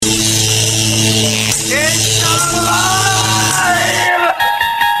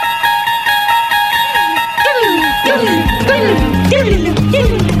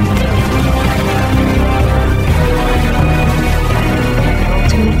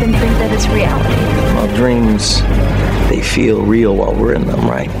feel real while we're in them,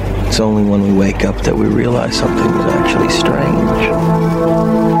 right? It's only when we wake up that we realize something is actually strange.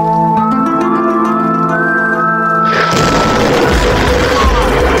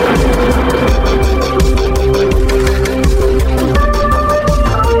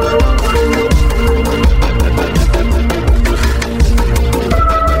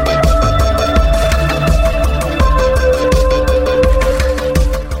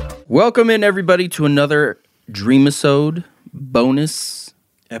 Welcome in, everybody, to another Dreamisode bonus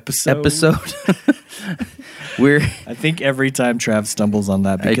episode. I think every time Trav stumbles on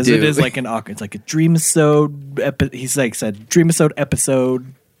that because it is like an awkward. It's like a Dreamisode. He's like said Dreamisode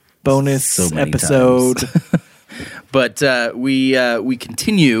episode bonus episode. But we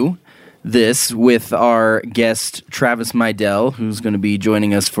continue this with our guest Travis Meidel, who's going to be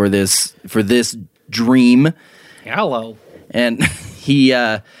joining us for this dream. Hello, and he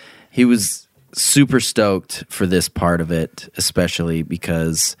was super stoked for this part of it, especially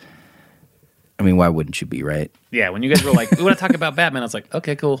because, I mean, why wouldn't you be, right? Yeah, when you guys were like, we want to talk about Batman, I was like,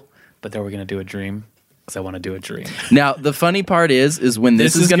 okay, cool. But then we're going to do a dream, because I want to do a dream. Now, the funny part is when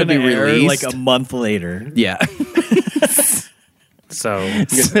this is going to be released. Like a month later. Yeah. So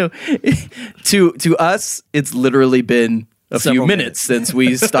to us, it's literally been a few minutes since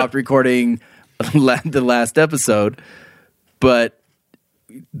we stopped recording the last episode, but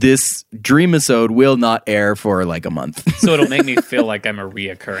this Dreamisode will not air for like a month. So it'll make me feel like I'm a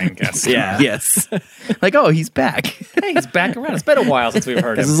reoccurring guest. Yeah. Yes. Like, oh, he's back. Hey, he's back around. It's been a while since we've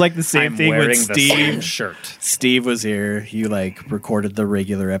heard him. This is like the same thing with Steve. Same shirt. Steve was here. He like recorded the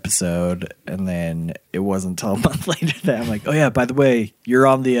regular episode, and then it wasn't until a month later that I'm like, oh yeah, by the way, you're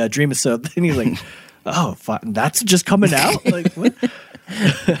on the Dreamisode. Then he's like, oh, that's just coming out? Like, what?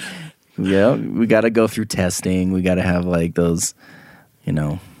 Yeah, we got to go through testing. We got to have like those, you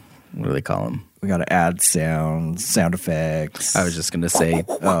know, what do they call them? We got to add sound effects. I was just going to say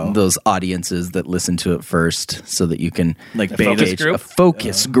those audiences that listen to it first so that you can like a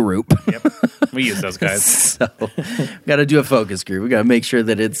focus group. Yep. We use those guys. So got to do a focus group. We got to make sure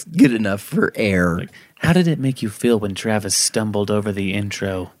that it's good enough for air. Like, how did it make you feel when Travis stumbled over the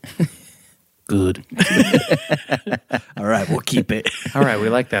intro? Good. All right, we'll keep it. All right, we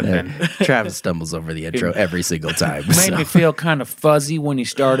like that then. Travis stumbles over the intro every single time. Made me feel kind of fuzzy when he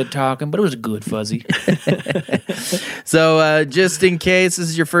started talking, but it was a good fuzzy. So just in case this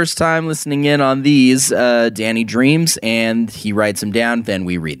is your first time listening in on these, Danny dreams and he writes them down, then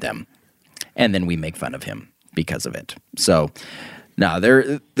we read them. And then we make fun of him because of it. So, no,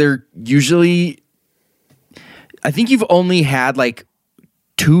 they're usually, I think you've only had like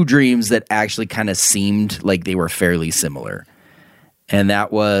 2 dreams that actually kind of seemed like they were fairly similar. And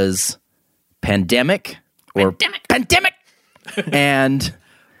that was Pandemic and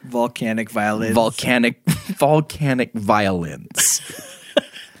Volcanic violins. Volcanic violins.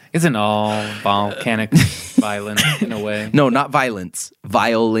 Isn't all volcanic violin in a way? No, not violence.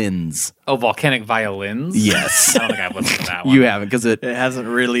 Violins. Oh, volcanic violins? Yes. I don't think I've listened to that one. You haven't, because it hasn't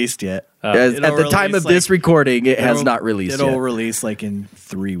released yet. At the time of this recording, it has not released yet. It'll release like in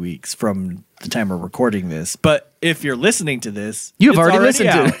 3 weeks from the time we're recording this. But if you're listening to this, you've already listened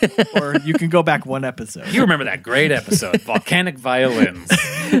to it. Or you can go back one episode. You remember that great episode, Volcanic Violins.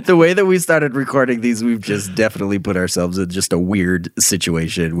 The way that we started recording these, we've just definitely put ourselves in just a weird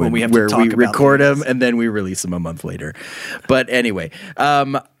situation where we record them and then we release them a month later. But anyway,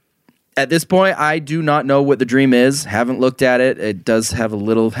 at this point, I do not know what the dream is. Haven't looked at it. It does have a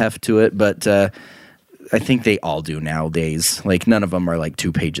little heft to it, but I think they all do nowadays. Like, none of them are like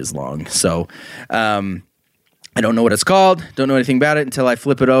 2 pages long. So I don't know what it's called. Don't know anything about it until I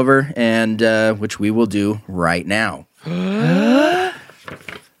flip it over, and which we will do right now.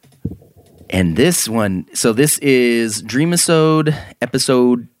 And this one, so this is Dreamisode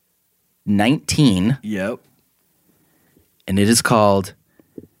episode 19. Yep. And it is called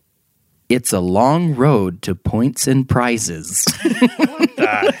It's a Long Road to Points and Prizes.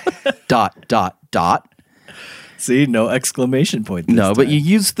 Dot. See, no exclamation point. No, but you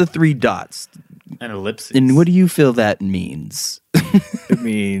used the 3 dots. And ellipses. And what do you feel that means? It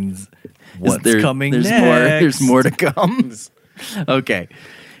means what's coming next. There's more to come. Okay,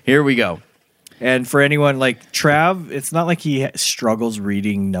 here we go. And for anyone like Trav, it's not like he struggles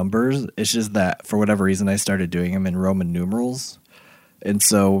reading numbers. It's just that for whatever reason, I started doing them in Roman numerals. And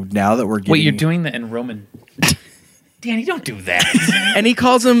so now that we're getting... Wait, you're doing that in Roman... Danny, don't do that. And he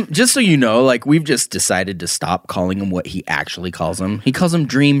calls them, just so you know, like we've just decided to stop calling him what he actually calls them. He calls them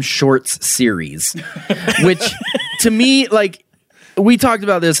Dream Shorts Series, which to me, like, we talked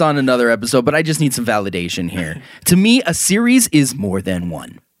about this on another episode, but I just need some validation here. To me, a series is more than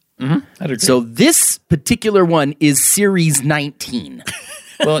one. Mm-hmm. I'd agree. So this particular one is series 19.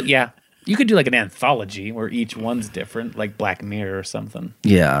 Well, yeah. You could do like an anthology where each one's different, like Black Mirror or something.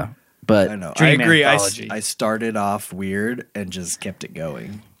 Yeah, but I know. Dream I agree. anthology. I started off weird and just kept it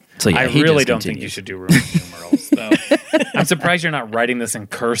going. so yeah, I he really just don't think you continues. should do Roman numerals, though. I'm surprised you're not writing this in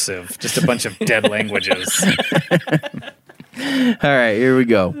cursive, just a bunch of dead languages. All right, here we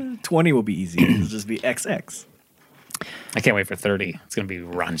go. 20 will be easy. It'll just be XX. I can't wait for 30. It's going to be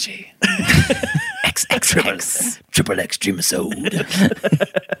raunchy. XXX. Triple X Dreamisode.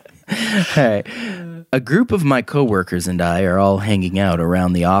 All right. A group of my coworkers and I are all hanging out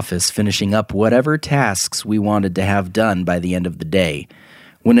around the office, finishing up whatever tasks we wanted to have done by the end of the day,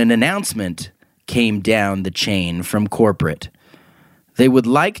 when an announcement came down the chain from corporate. They would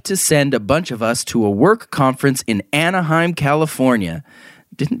like to send a bunch of us to a work conference in Anaheim, California.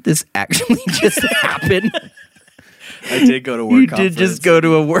 Didn't this actually just happen? I did go to work. You did just go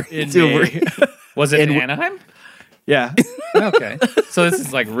to a work. Was it in Anaheim? Yeah. Okay. So this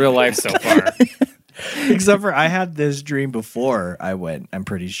is like real life so far. Except for I had this dream before I went, I'm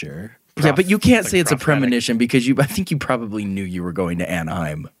pretty sure. Yeah, but you can't like say it's a prophetic. premonition because I think you probably knew you were going to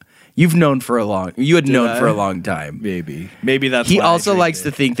Anaheim. You've known for a long time. Maybe that's He why I also dreamed likes it.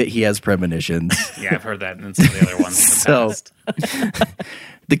 to think that he has premonitions. Yeah, I've heard that in some of the other ones in the So- past.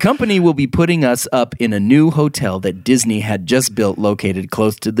 The company will be putting us up in a new hotel that Disney had just built located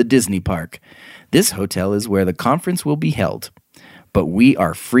close to the Disney park. This hotel is where the conference will be held. But we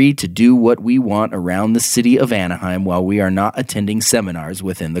are free to do what we want around the city of Anaheim while we are not attending seminars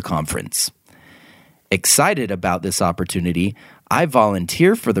within the conference. Excited about this opportunity, I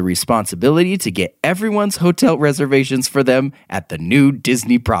volunteer for the responsibility to get everyone's hotel reservations for them at the new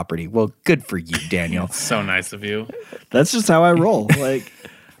Disney property. Well, good for you, Daniel. So nice of you. That's just how I roll. Like,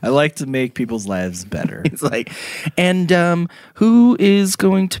 I like to make people's lives better. It's like, and who is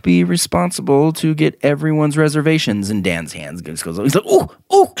going to be responsible to get everyone's reservations? And Dan's hands goes. He's like, oh.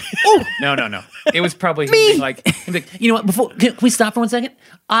 No. It was probably him like, you know what, can we stop for 1 second?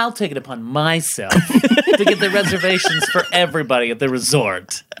 I'll take it upon myself to get the reservations for everybody at the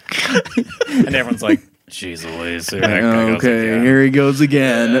resort. And everyone's like, jeez Louise. Here that guy goes Okay, again. here he goes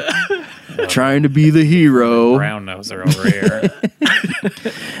again, trying to be the hero. Brown noser over here.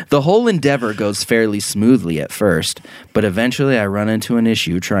 The whole endeavor goes fairly smoothly at first, but eventually I run into an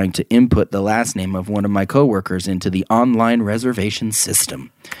issue trying to input the last name of one of my coworkers into the online reservation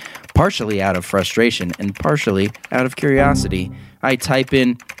system. Partially out of frustration and partially out of curiosity, I type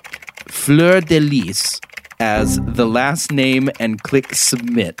in Fleur de Lis as the last name and click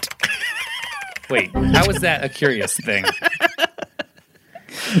submit. Wait, how is that a curious thing?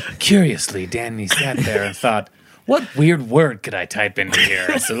 Curiously, Danny sat there and thought, what weird word could I type into here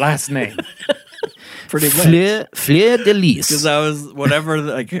as the last name? Pretty much. Fleur de Lis. Because I was, whatever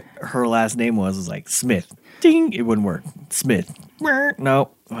like her last name was like Smith. Ding. It wouldn't work. Smith. No.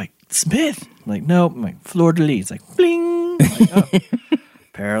 I'm like, Smith. I'm like, nope. I'm like, Fleur de Lis. Like, bling. I'm like, oh.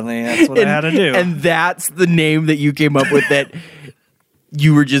 Apparently that's what I had to do. And that's the name that you came up with that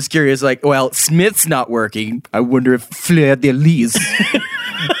you were just curious, like, well, Smith's not working. I wonder if Fleur de Lis.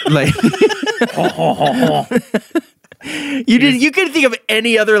 Like, you couldn't think of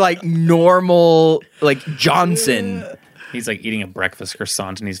any other like normal like Johnson. He's like eating a breakfast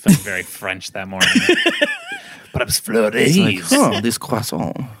croissant and he's feeling very French that morning. But it was Fleur de It's like, Lis. oh, this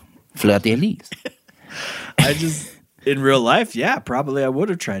croissant, Fleur de Lis. I just, in real life, yeah, probably I would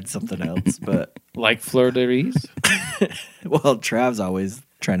have tried something else. But, Like Fleur de Lis? well, Trav's always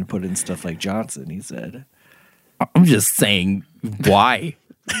trying to put in stuff like Johnson, he said. I'm just saying, why?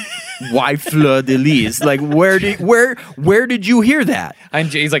 Why Fleur de Lis? Like, where did you hear that?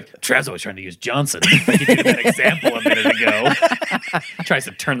 He's like, Trav's always trying to use Johnson. Like you gave that example a minute ago. Tries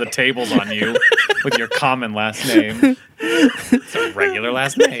to turn the tables on you with your common last name. It's a regular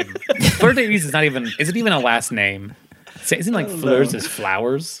last name. Fleur de Lis is it even a last name? Isn't like fleurs is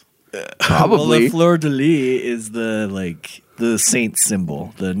flowers? Probably. Well, the Fleur de Lis is the Saints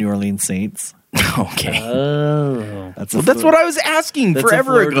symbol, the New Orleans Saints. Okay. Oh. That's That's what I was asking That's a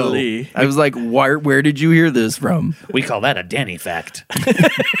forever Fleur de ago. Lis. I was like, where did you hear this from? We call that a Danny fact.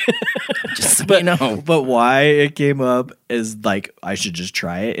 Just so you know. But why it came up is like I should just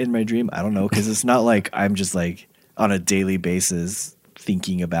try it in my dream. I don't know, because it's not like I'm just like on a daily basis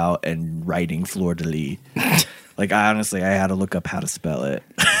thinking about and writing Fleur de Lis. Like I had to look up how to spell it.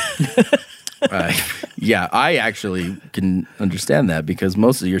 Yeah, I actually can understand that because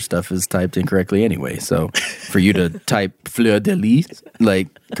most of your stuff is typed incorrectly anyway. So for you to type fleur de lis like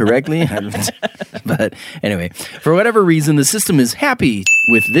correctly, but anyway, for whatever reason, the system is happy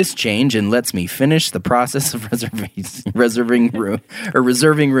with this change and lets me finish the process of reserving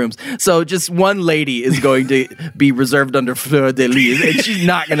rooms. So just one lady is going to be reserved under fleur de lis, and she's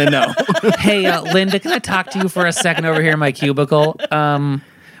not going to know. Hey, Linda, can I talk to you for a second over here in my cubicle?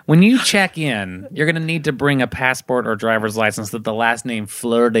 When you check in, you're going to need to bring a passport or driver's license with the last name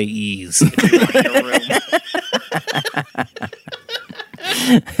Fleur de Ease.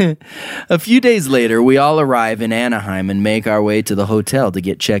 A few days later, we all arrive in Anaheim and make our way to the hotel to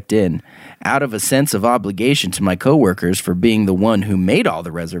get checked in. Out of a sense of obligation to my coworkers for being the one who made all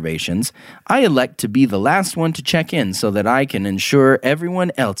the reservations, I elect to be the last one to check in so that I can ensure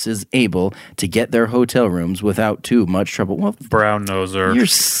everyone else is able to get their hotel rooms without too much trouble. Well, brown noser.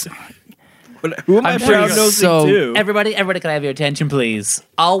 Who am I brown nosing to? Everybody, can I have your attention, please?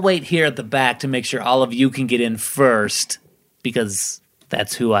 I'll wait here at the back to make sure all of you can get in first, because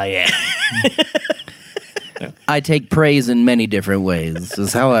that's who I am. I take praise in many different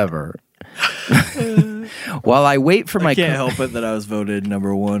ways. However, while I wait for my... I can't help it that I was voted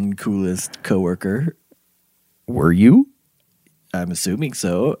number one coolest coworker. Were you? I'm assuming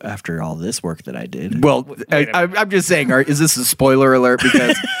so, after all this work that I did. Well, I'm just saying, is this a spoiler alert?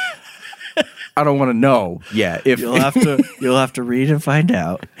 Because I don't want to know yet. If you'll have to read and find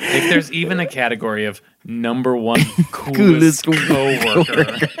out. If there's even a category of number one coolest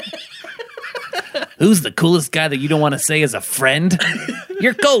coworker. Who's the coolest guy that you don't want to say is a friend?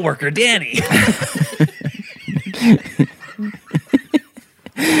 Your coworker, Danny.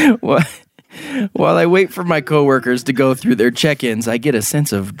 While I wait for my coworkers to go through their check-ins, I get a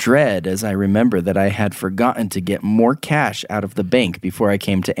sense of dread as I remember that I had forgotten to get more cash out of the bank before I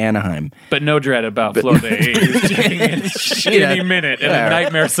came to Anaheim. But no dread about Fleur de Lis checking in any minute in a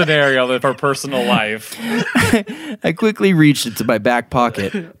nightmare scenario of her personal life. I quickly reached into my back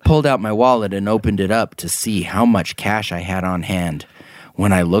pocket, pulled out my wallet, and opened it up to see how much cash I had on hand.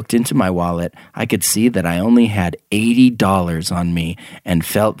 When I looked into my wallet, I could see that I only had $80 on me and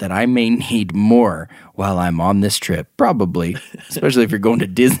felt that I may need more while I'm on this trip. Probably, especially if you're going to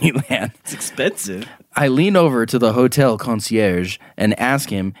Disneyland. It's expensive. I lean over to the hotel concierge and ask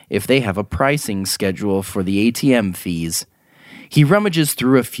him if they have a pricing schedule for the ATM fees. He rummages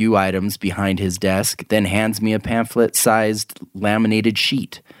through a few items behind his desk, then hands me a pamphlet-sized laminated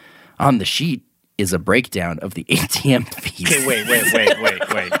sheet. On the sheet is a breakdown of the ATM fees. Okay,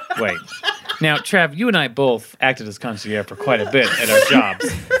 wait. Now, Trav, you and I both acted as concierge for quite a bit at our jobs.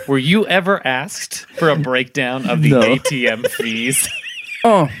 Were you ever asked for a breakdown of the ATM fees?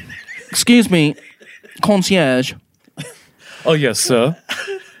 Oh, excuse me, concierge. Oh, yes, sir.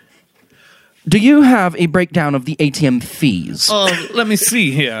 Do you have a breakdown of the ATM fees? Let me see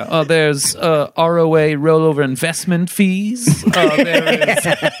here. There's ROA rollover investment fees. There is...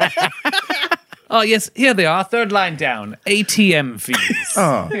 Oh, yes, here they are. Third line down. ATM fees.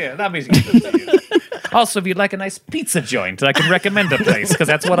 Oh. Yeah, that means you get this to you. Also, if you'd like a nice pizza joint, I can recommend a place, because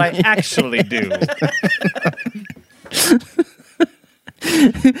that's what I actually do.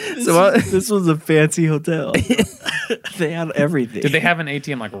 This was a fancy hotel. They had everything. Did they have an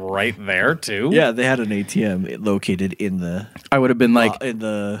ATM, like, right there, too? Yeah, they had an ATM located in the... I would have been like... in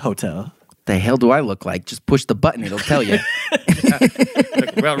the hotel. The hell do I look like? Just push the button, it'll tell you.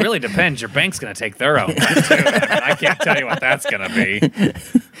 Well, it really depends. Your bank's going to take their own cut, too. I can't tell you what that's going to be.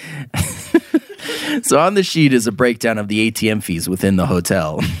 So on the sheet is a breakdown of the ATM fees within the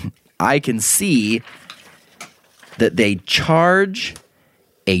hotel. I can see that they charge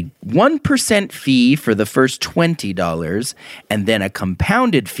a 1% fee for the first $20 and then a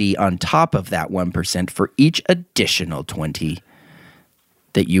compounded fee on top of that 1% for each additional $20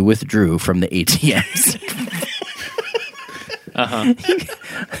 that you withdrew from the ATMs.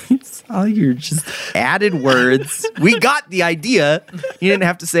 It's all your just added words. We got the idea. You didn't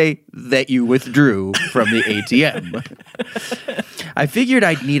have to say that you withdrew from the ATM. I figured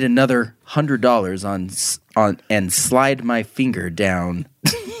I'd need another $100 on and slide my finger down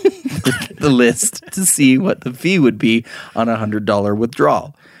the list to see what the fee would be on a $100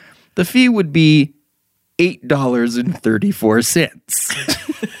 withdrawal. The fee would be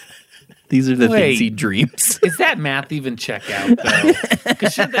 $8.34. These are the things he dreams. Is that math even check out, though?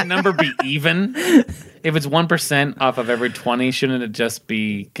 Because shouldn't that number be even? If it's 1% off of every 20, shouldn't it just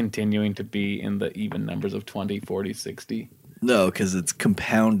be continuing to be in the even numbers of 20, 40, 60? No, because it's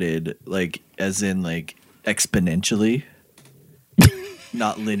compounded, like, as in, like, exponentially,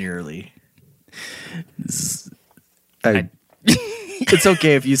 not linearly. It's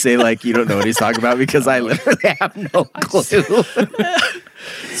okay if you say like you don't know what he's talking about because I literally have no clue.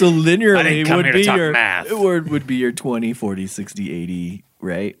 So linearly math. would be your 20, 40, 60, 80,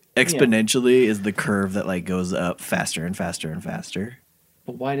 right? Exponentially is the curve that like goes up faster and faster and faster.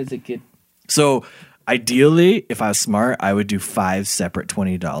 But why does it get... So ideally, if I was smart, I would do 5 separate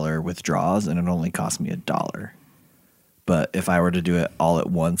 $20 withdrawals and it only cost me $1. But if I were to do it all at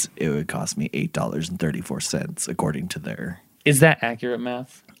once, it would cost me $8.34 according to their... Is that accurate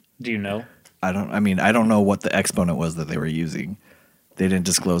math? Do you know? I don't know what the exponent was that they were using. They didn't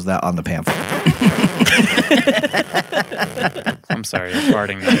disclose that on the pamphlet. I'm sorry, the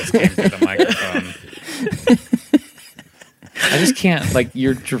farting noise came through the microphone. I just can't, like,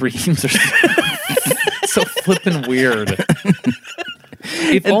 your dreams are so flippin' weird.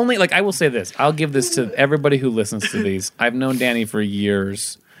 If only, like, I will say this. I'll give this to everybody who listens to these. I've known Danny for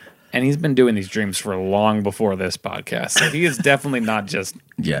years, and he's been doing these dreams for long before this podcast. So he is definitely not just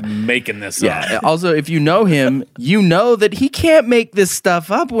making this up. Also, if you know him, you know that he can't make this stuff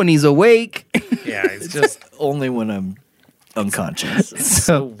up when he's awake. Yeah, it's just only when I'm unconscious. It's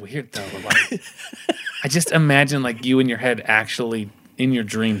so weird, though. Like, I just imagine, like, you in your head actually, in your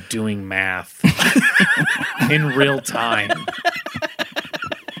dream, doing math in real time.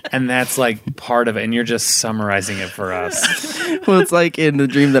 And that's like part of it, and you're just summarizing it for us. Well, it's like in the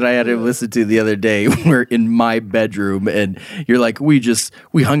dream that I had to listen to the other day. We're in my bedroom, and you're like, we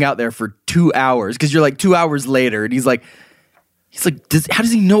hung out there for 2 hours because you're like 2 hours later, and he's like, how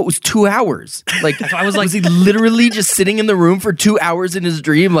does he know it was 2 hours? Like, I was like, was he literally just sitting in the room for 2 hours in his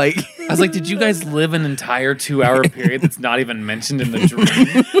dream? Like, I was like, did you guys live an entire 2 hour period that's not even mentioned in the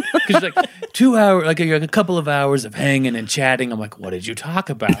dream? Because like 2 hours, like a couple of hours of hanging and chatting. I'm like, what did you talk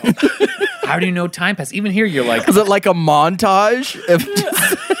about? How do you know time passed? Even here, you're like, is it like a montage?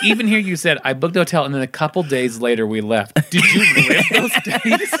 Even here, you said I booked a hotel, and then a couple days later we left. Did you live those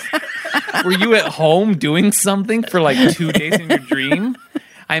days? Were you at home doing something for like 2 days in your dream?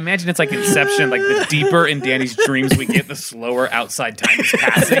 I imagine it's like Inception, like the deeper in Danny's dreams we get, the slower outside time is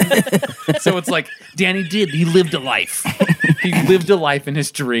passing. So it's like, he lived a life. He lived a life in his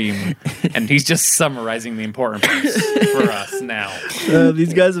dream, and he's just summarizing the important parts for us now.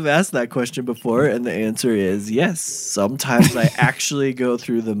 These guys have asked that question before, and the answer is yes. Sometimes I actually go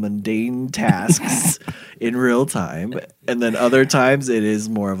through the mundane tasks in real time, and then other times it is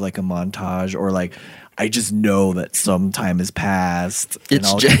more of like a montage or like I just know that some time has passed and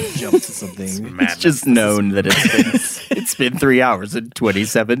I'll just jump to something. It's just known that it's been 3 hours and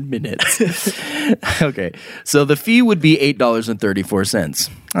 27 minutes. Okay, so the fee would be $8.34.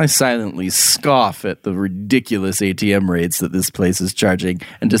 I silently scoff at the ridiculous ATM rates that this place is charging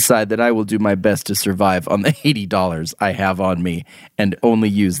and decide that I will do my best to survive on the $80 I have on me and only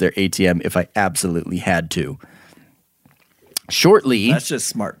use their ATM if I absolutely had to. Shortly. That's just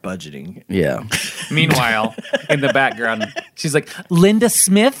smart budgeting. Yeah. Meanwhile, in the background, she's like, Linda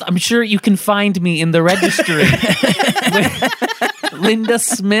Smith? I'm sure you can find me in the registry. Linda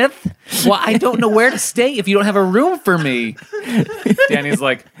Smith? Well, I don't know where to stay if you don't have a room for me. Danny's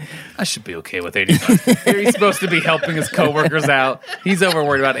like, I should be okay with $80. He's supposed to be helping his coworkers out. He's over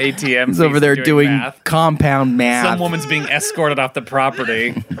worried about ATMs. He's over there doing math. Compound math. Some woman's being escorted off the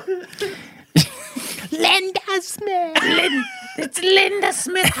property. Linda Smith. It's Linda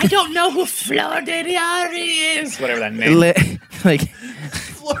Smith. I don't know who Fleur de Lis is. Whatever that name.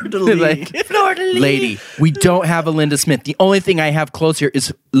 Fleur de Lis. Fleur de Lis. Lady, we don't have a Linda Smith. The only thing I have close here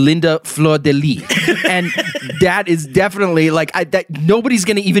is Linda Fleur de Lis. And that is definitely like, nobody's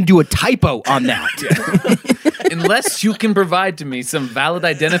going to even do a typo on that. Unless you can provide to me some valid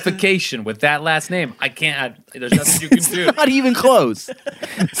identification with that last name, I can't. There's nothing you can do. Not even close.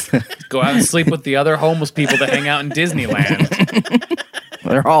 Go out and sleep with the other homeless people that hang out in Disneyland.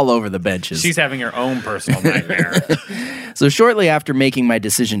 They're all over the benches. She's having her own personal nightmare. So shortly after making my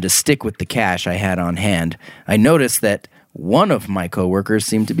decision to stick with the cash I had on hand, I noticed that one of my coworkers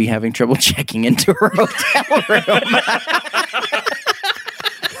seemed to be having trouble checking into her hotel room.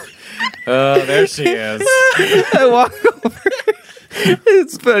 Oh, there she is. I walk over.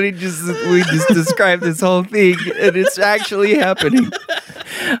 It's funny, we just described this whole thing, and it's actually happening.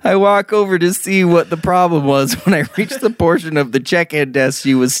 I walk over to see what the problem was. When I reached the portion of the check-in desk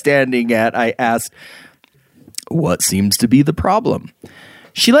she was standing at, I asked, what seems to be the problem?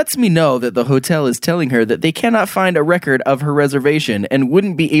 She lets me know that the hotel is telling her that they cannot find a record of her reservation and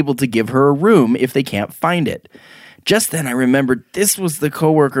wouldn't be able to give her a room if they can't find it. Just then I remembered this was the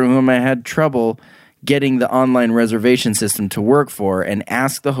coworker whom I had trouble getting the online reservation system to work for, and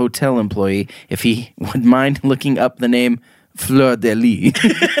asked the hotel employee if he would mind looking up the name Fleur de Lis.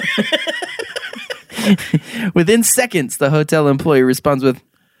 Within seconds, the hotel employee responds with,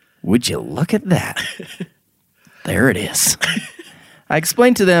 "Would you look at that? There it is." I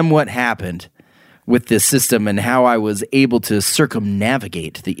explained to them what happened with this system and how I was able to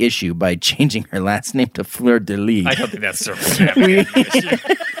circumnavigate the issue by changing her last name to Fleur de Lis. I don't think that's circumnavigating the issue.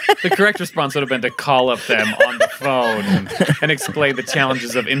 The correct response would have been to call up them on the phone and explain the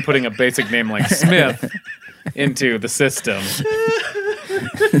challenges of inputting a basic name like Smith into the system.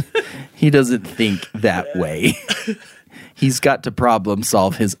 He doesn't think that way. He's got to problem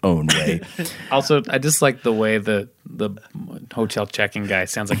solve his own way. Also, I just like the way the hotel check-in guy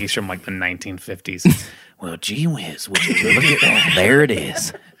sounds like he's from like the 1950s. Well, gee whiz, would you look at that? There it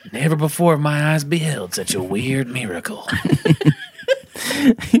is. Never before have my eyes beheld such a weird miracle.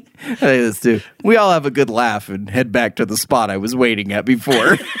 I think this too. We all have a good laugh and head back to the spot I was waiting at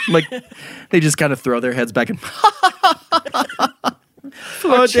before. Like, they just kind of throw their heads back and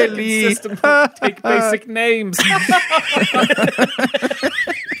Our check-in system will take basic names.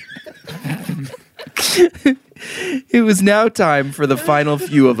 It was now time for the final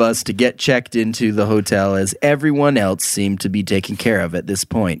few of us to get checked into the hotel, as everyone else seemed to be taken care of at this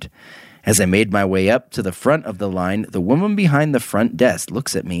point. As I made my way up to the front of the line, the woman behind the front desk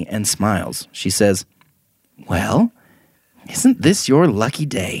looks at me and smiles. She says, "Well, isn't this your lucky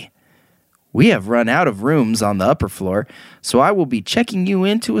day? We have run out of rooms on the upper floor, so I will be checking you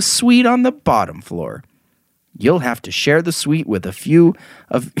into a suite on the bottom floor. You'll have to share the suite with a few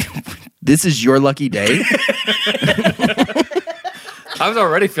of..." This is your lucky day? I was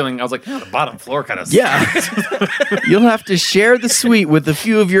already feeling, I was like, the bottom floor kind of Yeah. You'll have to share the suite with a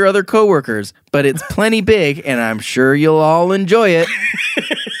few of your other coworkers, but it's plenty big, and I'm sure you'll all enjoy it.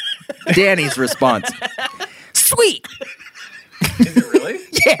 Danny's response: "Sweet." Is it really?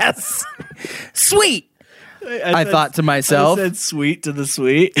 Yes. Sweet. I thought to myself. I said sweet to the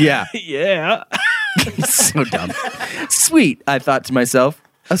sweet. Yeah. Yeah. So dumb. Sweet, I thought to myself.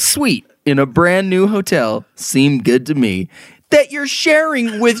 A suite in a brand new hotel seemed good to me. That you're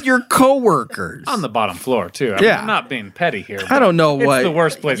sharing with your coworkers On the bottom floor, too. I mean, I'm not being petty here. I don't know what. It's the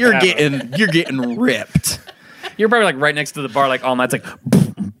worst place you're to have getting. You're getting ripped. You're probably like right next to the bar, like all night. It's like,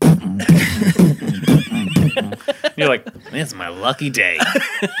 you're like, this is my lucky day.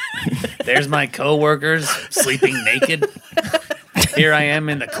 There's my coworkers sleeping naked. Here I am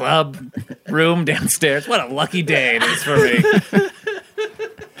in the club room downstairs. What a lucky day it is for me.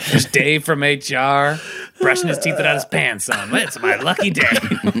 There's Dave from HR brushing his teeth without his pants on. It's my lucky day.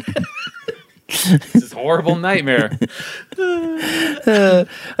 This is a horrible nightmare.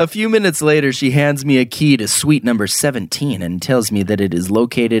 A few minutes later, she hands me a key to suite number 17 and tells me that it is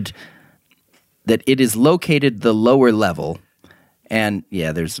located the lower level. And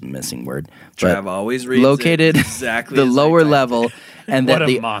yeah, there's a missing word. Trav always reads located exactly the lower level, and that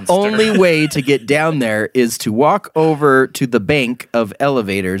the only way to get down there is to walk over to the bank of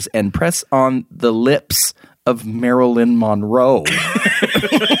elevators and press on the lips of Marilyn Monroe.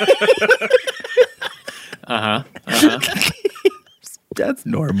 That's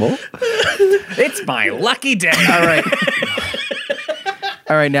normal. It's my lucky day. All right.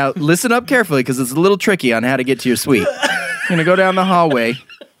 All right, now listen up carefully because it's a little tricky on how to get to your suite. You're going to go down the hallway.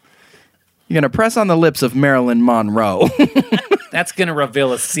 You're going to press on the lips of Marilyn Monroe. That's going to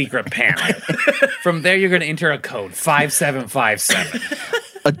reveal a secret panel. From there, you're going to enter a code, 5757.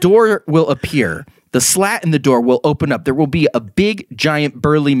 A door will appear. The slat in the door will open up. There will be a big, giant,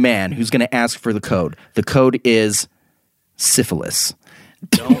 burly man who's going to ask for the code. The code is syphilis.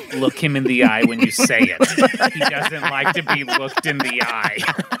 Don't look him in the eye when you say it. He doesn't like to be looked in the eye.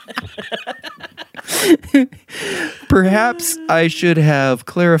 Perhaps I should have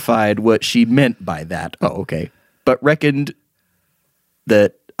clarified what she meant by that. Oh, okay. But reckoned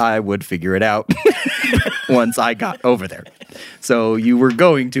that I would figure it out once I got over there. So you were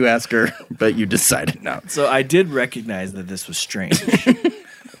going to ask her, but you decided not. So I did recognize that this was strange,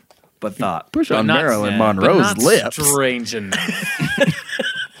 but thought push on Marilyn Monroe's lips. Strange enough.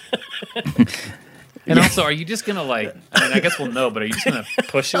 And also, are you just gonna I guess we'll know, but are you just gonna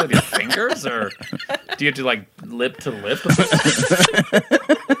push it with your fingers, or do you have to lip to lip?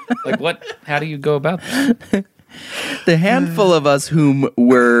 What? How do you go about that? The handful of us whom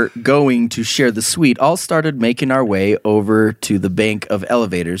were going to share the suite all started making our way over to the bank of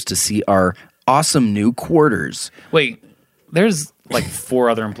elevators to see our awesome new quarters. Wait, there's 4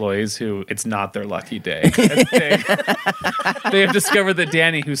 other employees who it's not their lucky day. They have discovered that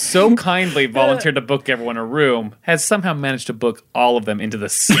Danny, who so kindly volunteered to book everyone a room, has somehow managed to book all of them into the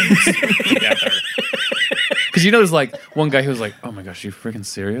same suite together. Because there's one guy who was like, "Oh my gosh, are you freaking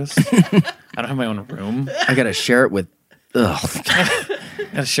serious? I don't have my own room. I gotta share it with." Ugh.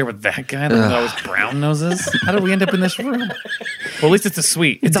 Gotta share with that guy that knows brown noses? How did we end up in this room? Well, at least it's a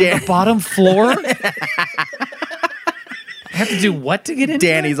suite. It's on the bottom floor? I have to do what to get in?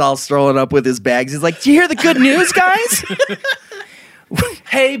 Danny's all strolling up with his bags. He's like, "Do you hear the good news, guys?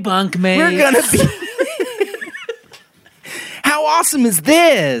 Hey, bunkmate. We're gonna be... How awesome is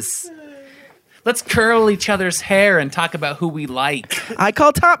this? Let's curl each other's hair and talk about who we like." I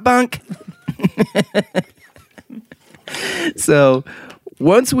call top bunk. So,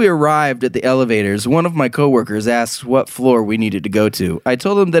 once we arrived at the elevators, one of my coworkers asked what floor we needed to go to. I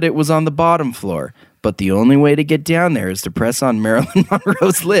told him that it was on the bottom floor, but the only way to get down there is to press on Marilyn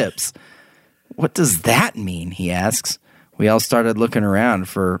Monroe's lips. "What does that mean?" he asks. We all started looking around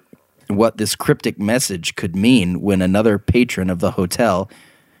for what this cryptic message could mean when another patron of the hotel,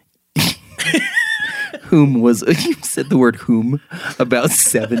 whom was, you said the word whom about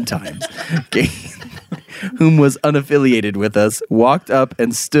 7 times, okay, whom was unaffiliated with us, walked up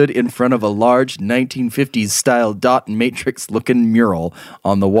and stood in front of a large 1950s style dot matrix looking mural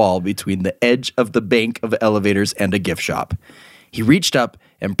on the wall between the edge of the bank of elevators and a gift shop. He reached up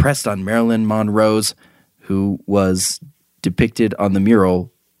and pressed on Marilyn Monroe's, who was depicted on the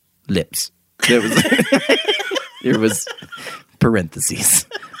mural, lips. There was parentheses.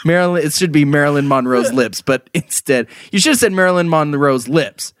 It should be Marilyn Monroe's lips, but instead, you should have said Marilyn Monroe's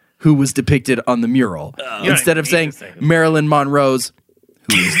lips, who was depicted on the mural, instead of saying Marilyn Monroe's,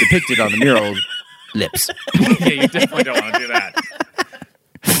 who was depicted on the mural, lips. Yeah, you definitely don't want to do that.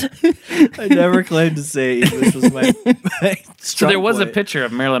 I never claimed to say English was my So there was point. a picture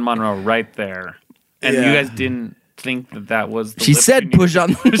of Marilyn Monroe right there, and you guys didn't think that was the She lips said you needed push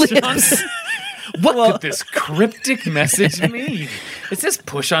on the to push on? lips. What could this cryptic message mean? It says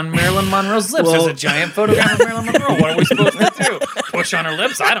push on Marilyn Monroe's lips. There's a giant photograph of Marilyn Monroe. What are we supposed to do? Push on her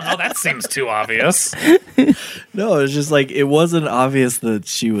lips? I don't know. That seems too obvious. No, it was just like it wasn't obvious that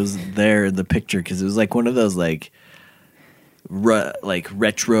she was there in the picture because it was like one of those like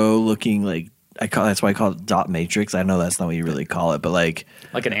retro looking that's why I call it dot matrix. I know that's not what you really call it, but like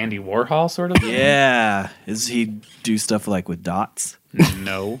an Andy Warhol sort of thing? Yeah. Is he do stuff like with dots?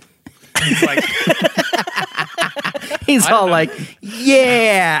 No. He's like, He's all like,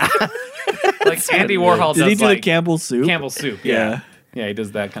 yeah. like Andy Warhol Did does he do like the Campbell soup? Campbell soup, yeah. Yeah, he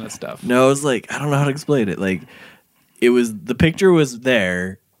does that kind of stuff. No, it was like I don't know how to explain it. Like it was the picture was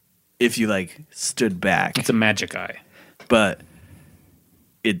there if you like stood back. It's a magic eye. But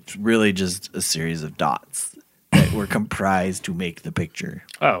it's really just a series of dots that were comprised to make the picture.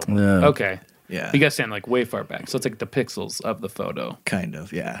 Oh, okay. Yeah. You guys stand like way far back, so it's like the pixels of the photo. Kind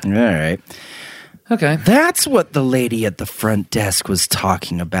of, yeah. All right. Okay. That's what the lady at the front desk was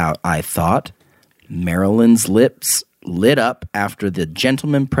talking about, I thought. Marilyn's lips lit up after the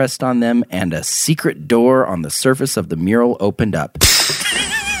gentleman pressed on them and a secret door on the surface of the mural opened up.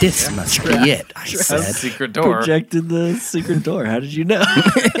 This must be it, I said. Secret door. Projected the secret door. How did you know?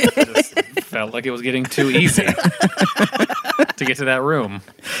 Just felt like it was getting too easy to get to that room.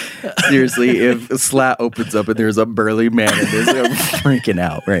 Seriously, if a slat opens up and there's a burly man in this, I'm freaking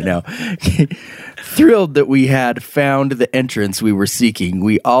out right now. Thrilled that we had found the entrance we were seeking,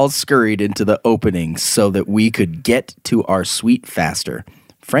 we all scurried into the opening so that we could get to our suite faster.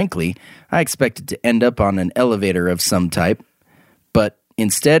 Frankly, I expected to end up on an elevator of some type, but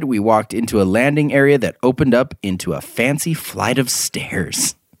instead we walked into a landing area that opened up into a fancy flight of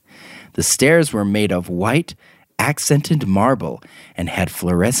stairs. The stairs were made of white, accented marble and had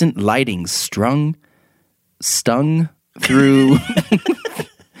fluorescent lighting stung through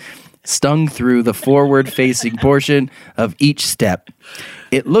the forward-facing portion of each step.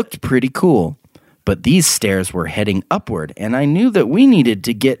 It looked pretty cool, but these stairs were heading upward, and I knew that we needed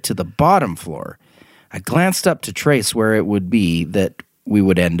to get to the bottom floor. I glanced up to trace where it would be that we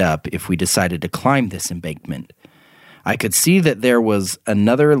would end up if we decided to climb this embankment. I could see that there was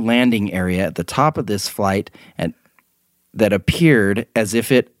another landing area at the top of this flight and that appeared as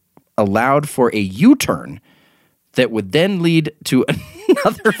if it allowed for a U-turn that would then lead to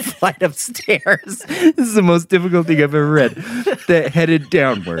another flight of stairs. This is the most difficult thing I've ever read. That headed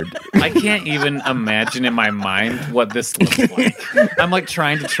downward. I can't even imagine in my mind what this looks like. I'm like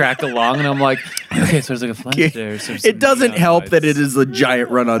trying to track along, and I'm like, okay, so there's like a flight of stairs. It doesn't help that it is a giant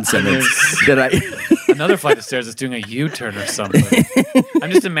run-on sentence. Another flight of stairs is doing a U-turn or something.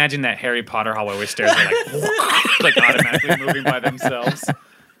 I'm just imagining that Harry Potter hallway where stairs are like automatically moving by themselves.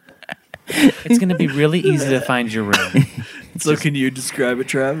 It's going to be really easy to find your room. So can you describe it,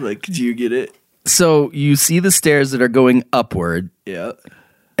 Trav? Like, could you get it? So you see the stairs that are going upward. Yeah.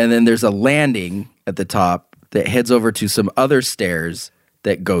 And then there's a landing at the top that heads over to some other stairs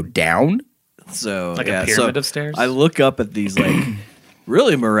that go down. So like a pyramid of stairs? I look up at these like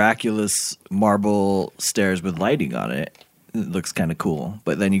really miraculous marble stairs with lighting on it. It looks kind of cool.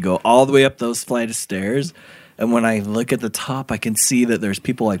 But then you go all the way up those flight of stairs, and when I look at the top, I can see that there's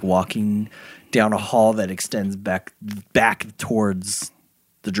people like walking down a hall that extends back towards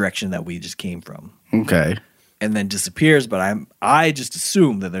the direction that we just came from. Okay. And then disappears, but I just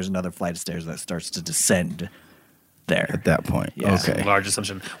assume that there's another flight of stairs that starts to descend there. At that point. Yeah. Okay. Large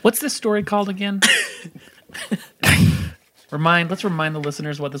assumption. What's this story called again? Let's remind the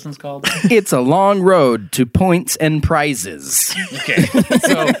listeners what this one's called. It's a long road to points and prizes. Okay.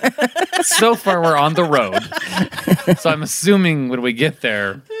 So far we're on the road. So I'm assuming when we get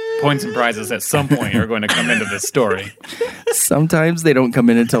there, points and prizes at some point are going to come into this story. Sometimes they don't come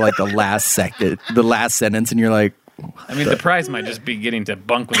in until like the last sentence, and you're like, I mean, the prize might just be getting to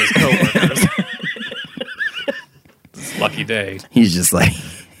bunk with his coworkers. It's a lucky day. He's just like,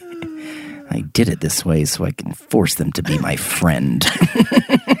 I did it this way so I can force them to be my friend.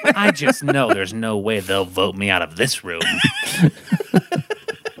 I just know there's no way they'll vote me out of this room.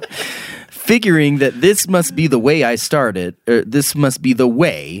 Figuring that this must be the way I started, this must be the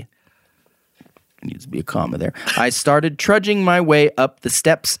way, needs to be a comma there, I started trudging my way up the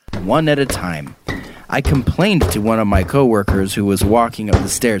steps one at a time. I complained to one of my coworkers who was walking up the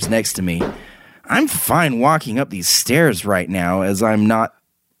stairs next to me. I'm fine walking up these stairs right now as I'm not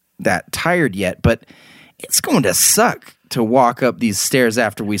that tired yet, but it's going to suck to walk up these stairs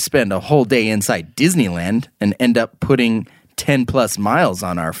after we spend a whole day inside Disneyland and end up putting 10 plus miles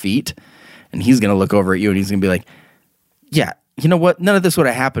on our feet. And he's going to look over at you and he's going to be like, yeah, you know what? None of this would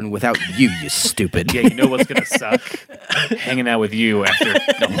have happened without you, you stupid. Yeah, you know what's going to suck? Hanging out with you after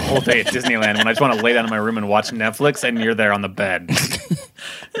the whole day at Disneyland when I just want to lay down in my room and watch Netflix and you're there on the bed.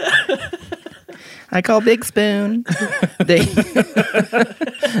 I call Big Spoon.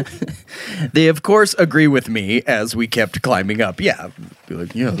 They of course agree with me as we kept climbing up. Yeah, be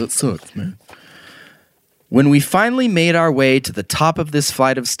like, yeah, that sucks, man. When we finally made our way to the top of this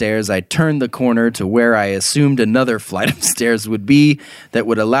flight of stairs, I turned the corner to where I assumed another flight of stairs would be that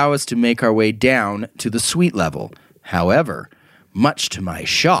would allow us to make our way down to the suite level. However, much to my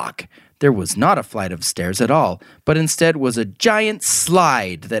shock, there was not a flight of stairs at all, but instead was a giant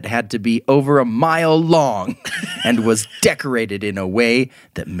slide that had to be over a mile long and was decorated in a way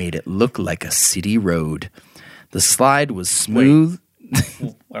that made it look like a city road. The slide was smooth.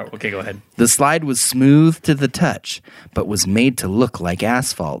 Okay, go ahead. The slide was smooth to the touch, but was made to look like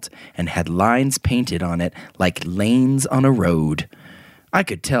asphalt and had lines painted on it like lanes on a road. I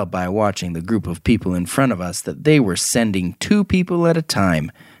could tell by watching the group of people in front of us that they were sending 2 people at a time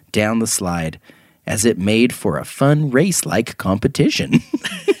down the slide, as it made for a fun race-like competition.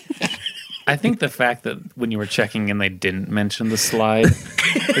 I think the fact that when you were checking in they didn't mention the slide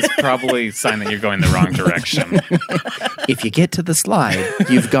is probably a sign that you're going the wrong direction. If you get to the slide,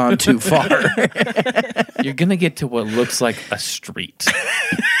 you've gone too far. You're going to get to what looks like a street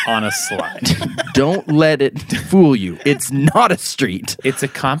on a slide. Don't let it fool you. It's not a street. It's a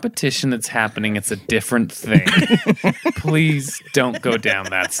competition that's happening. It's a different thing. Please don't go down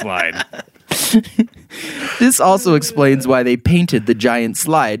that slide. This also explains why they painted the giant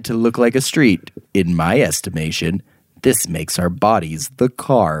slide to look like a street. In my estimation, this makes our bodies the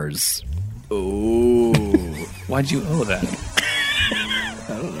cars. Oh. Why'd you owe that?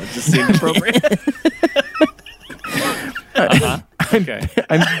 I don't know. It just seemed appropriate. Okay.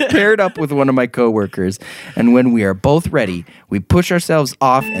 I'm paired up with one of my coworkers, and when we are both ready, we push ourselves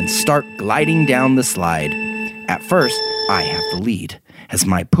off and start gliding down the slide. At first, I have the lead, as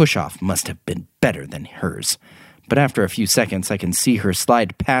my push-off must have been better than hers. But after a few seconds, I can see her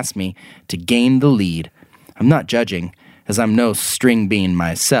slide past me to gain the lead. I'm not judging, as I'm no string bean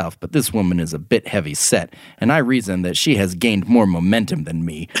myself, but this woman is a bit heavy set, and I reason that she has gained more momentum than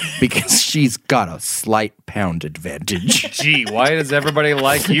me, because she's got a slight pound advantage. Gee, why does everybody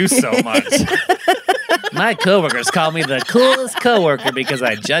like you so much? My coworkers call me the coolest coworker because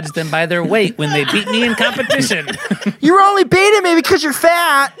I judge them by their weight when they beat me in competition. You were only beating me because you're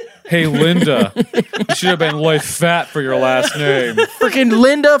fat! Hey, Linda, you should have been life fat for your last name. Freaking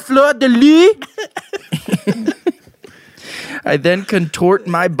Linda Fleur-de-Lis! I then contort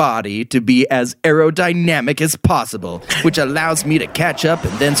my body to be as aerodynamic as possible, which allows me to catch up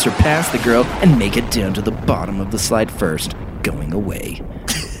and then surpass the girl and make it down to the bottom of the slide first, going away.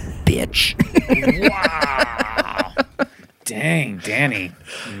 Bitch. Wow. Dang, Danny.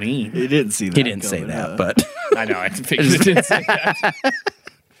 Mean. He didn't see that. He didn't say that, but... I know, I figured it didn't say that.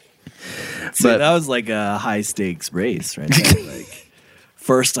 See, that was like a high-stakes race, right there. Like,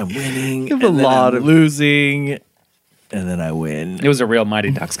 first I'm winning, and then I'm losing... And then I win. It was a real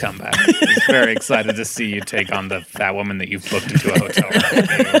Mighty Ducks comeback. I was very excited to see you take on the fat woman that you've booked into a hotel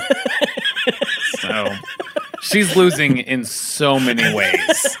room. So she's losing in so many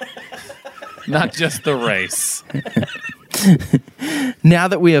ways. Not just the race. Now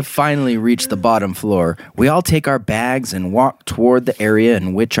that we have finally reached the bottom floor, we all take our bags and walk toward the area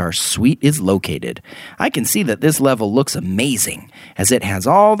in which our suite is located. I can see that this level looks amazing, as it has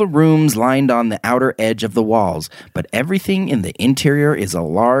all the rooms lined on the outer edge of the walls, but everything in the interior is a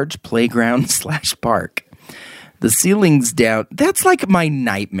large playground/park. The ceiling's down. That's like my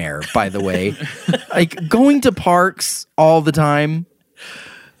nightmare, by the way. Like going to parks all the time.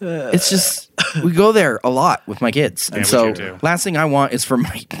 It's just, we go there a lot with my kids. And so last thing I want is for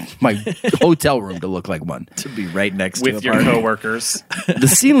my hotel room to look like one. To be right next with to your coworkers. The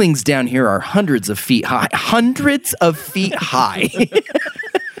ceilings down here are hundreds of feet high. Hundreds of feet high.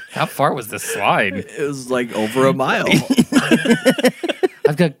 How far was this slide? It was like over a mile.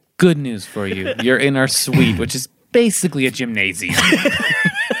 I've got good news for you. You're in our suite, which is basically a gymnasium.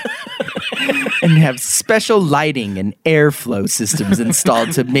 And have special lighting and airflow systems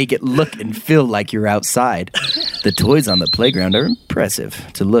installed to make it look and feel like you're outside. The toys on the playground are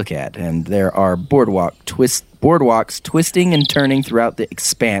impressive to look at, and there are boardwalks twisting and turning throughout the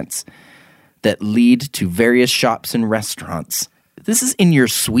expanse that lead to various shops and restaurants. This is in your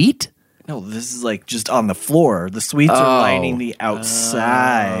suite? No, this is like just on the floor. The suites are lining the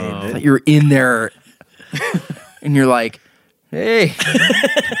outside. You're in there, and you're like, hey,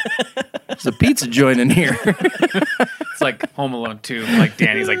 there's a pizza joint in here. It's like Home Alone 2. Like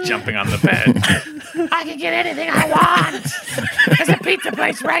Danny's like jumping on the bed. I can get anything I want. There's a pizza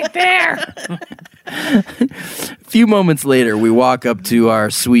place right there. A few moments later, we walk up to our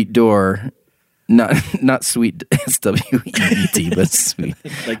suite door. Not sweet SWEET, but sweet.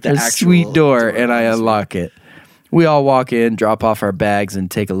 Like the actual suite door, and I unlock it. We all walk in, drop off our bags,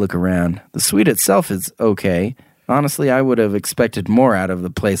 and take a look around. The suite itself is okay. Honestly, I would have expected more out of the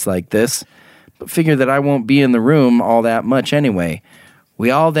place like this, but figure that I won't be in the room all that much anyway.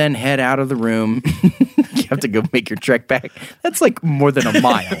 We all then head out of the room. You have to go make your trek back. That's like more than a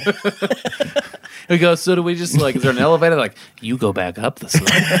mile. We go, so do we just like, is there an elevator? Like, you go back up the slope.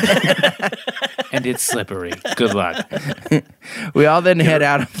 And it's slippery. Good luck. We all then head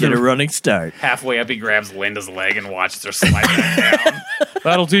out of Get a running start. Halfway up, he grabs Linda's leg and watches her slide back down.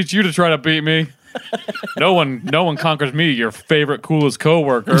 That'll teach you to try to beat me. No one conquers me, your favorite, coolest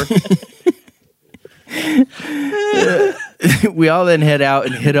coworker. We all then head out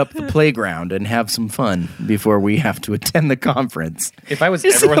and hit up the playground and have some fun before we have to attend the conference. If I was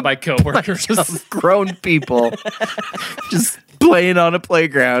ever with my coworkers, just grown people just playing on a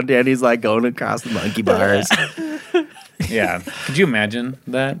playground, and he's like going across the monkey bars. Yeah. Could you imagine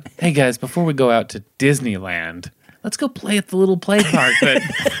that? Hey guys, before we go out to Disneyland, let's go play at the little play park.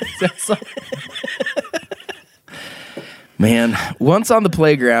 Man, once on the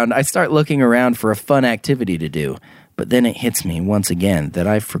playground, I start looking around for a fun activity to do. But then it hits me once again that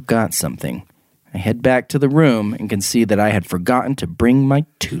I forgot something. I head back to the room and can see that I had forgotten to bring my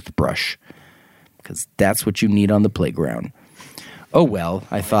toothbrush. Because that's what you need on the playground. Oh well,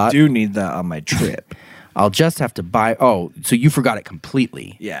 I thought. I do need that on my trip. I'll just have to buy. Oh, so you forgot it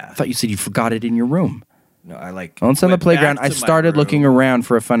completely? Yeah. I thought you said you forgot it in your room. No, I like. Once on the playground, I started looking around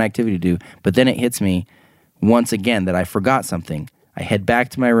for a fun activity to do. But then it hits me once again that I forgot something. I head back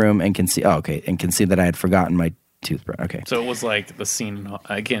to my room and can see. Oh, okay, and can see that I had forgotten my toothbrush. Okay. So it was like the scene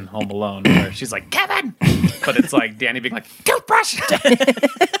again, Home Alone, where she's like, Kevin, but it's like Danny being like, toothbrush.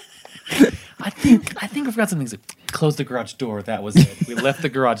 I think I forgot something. He's like, close the garage door. That was it. We left the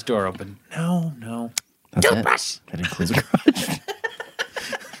garage door open. No. That's Toothbrush. I didn't close the garage.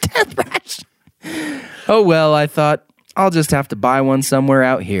 Toothbrush. Oh well, I thought I'll just have to buy one somewhere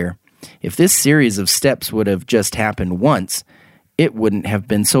out here. If this series of steps would have just happened once, it wouldn't have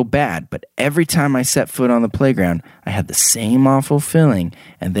been so bad. But every time I set foot on the playground, I had the same awful feeling,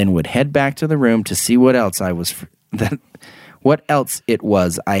 and then would head back to the room to see what else what else it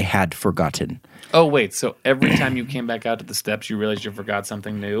was I had forgotten. Oh wait, so every time you came back out to the steps, you realized you forgot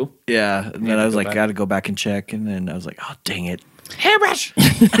something new? Yeah, and then I was like, gotta go back and check, and then I was like, oh dang it. Hairbrush.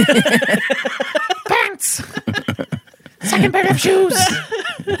 Pants. Second pair of shoes.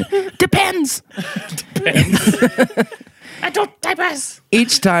 Depends. Adult diapers.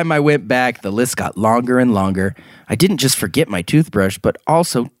 Each time I went back, the list got longer and longer. I didn't just forget my toothbrush, but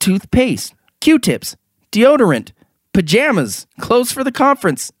also toothpaste, Q-tips, deodorant, pajamas, clothes for the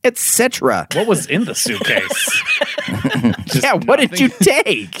conference, etc. What was in the suitcase? Yeah, what did you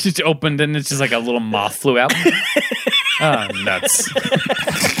take? Just opened and it's just like a little moth flew out. Oh, nuts.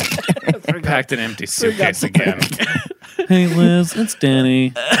 packed an empty suitcase again. Hey, Liz, it's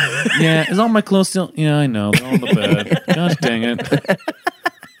Danny. Yeah, is all my clothes still? Yeah, I know. They're all in the bed. Gosh dang it.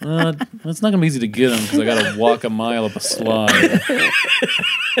 It's not going to be easy to get them because I got to walk a mile up a slide.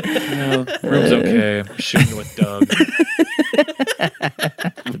 Room's okay. I'm shooting with Doug.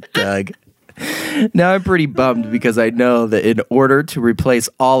 Doug. Now I'm pretty bummed because I know that in order to replace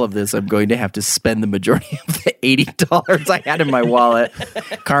all of this, I'm going to have to spend the majority of the $80 I had in my wallet.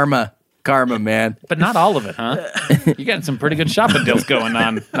 Karma, man. But not all of it, huh? You got some pretty good shopping deals going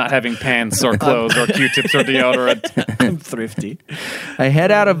on, not having pants or clothes or Q-tips or deodorant. I'm thrifty. I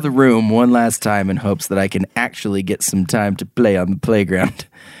head out of the room one last time in hopes that I can actually get some time to play on the playground.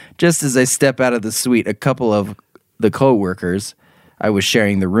 Just as I step out of the suite, a couple of the co-workers I was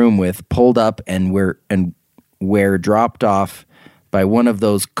sharing the room with pulled up and were dropped off by one of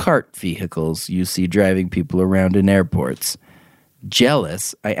those cart vehicles you see driving people around in airports.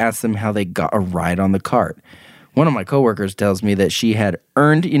 Jealous, I asked them how they got a ride on the cart. One of my coworkers tells me that she had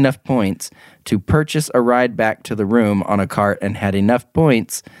earned enough points to purchase a ride back to the room on a cart and had enough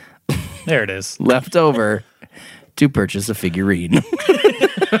points there it is left over to purchase a figurine.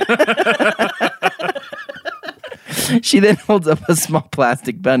 She then holds up a small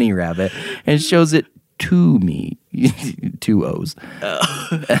plastic bunny rabbit and shows it to me. 2 O's.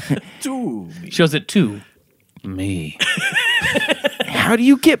 To me. Shows it to me. How do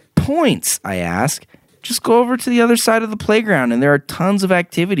you get points? I ask. Just go over to the other side of the playground, and there are tons of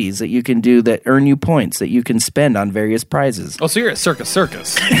activities that you can do that earn you points that you can spend on various prizes. Oh, so you're at Circus.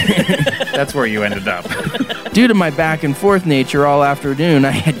 That's where you ended up. Due to my back and forth nature all afternoon,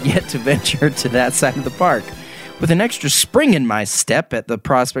 I had yet to venture to that side of the park. With an extra spring in my step at the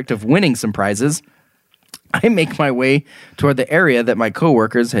prospect of winning some prizes, I make my way toward the area that my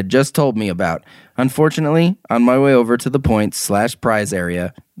coworkers had just told me about. Unfortunately, on my way over to the points/prize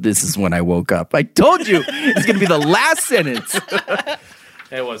area, this is when I woke up. I told you it's going to be the last sentence.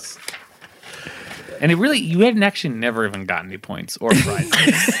 It was. And you hadn't actually never even gotten any points or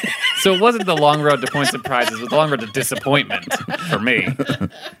prizes. So it wasn't the long road to points and prizes, it was the long road to disappointment for me.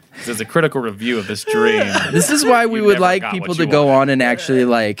 This is a critical review of this dream. This is why we would like people to go on and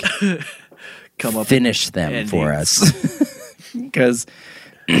actually come up finish them endings for us. Because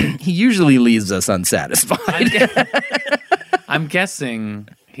he usually leaves us unsatisfied. I'm guessing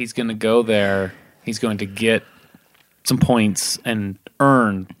he's going to go there. He's going to get some points and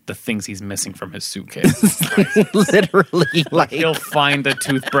earn the things he's missing from his suitcase. Literally, he'll find a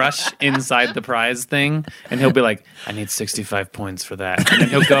toothbrush inside the prize thing, and he'll be like, I need 65 points for that. And then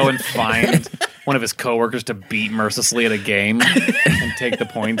he'll go and find one of his coworkers to beat mercilessly at a game and take the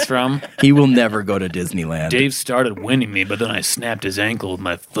points from. He will never go to Disneyland. Dave started winning me, but then I snapped his ankle with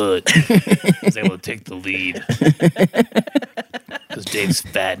my foot. I was able to take the lead. Because Dave's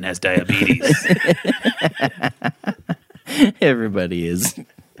fat and has diabetes. Everybody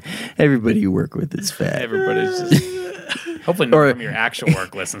you work with is fat. Everybody's just... Hopefully no one from your actual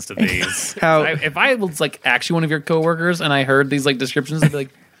work listens to these. If I was actually one of your coworkers and I heard these descriptions, I'd be like,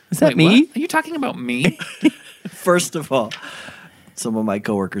 is that me? What? Are you talking about me? First of all, some of my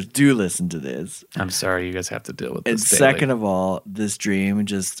coworkers do listen to this. I'm sorry you guys have to deal with this. And second of all, this dream,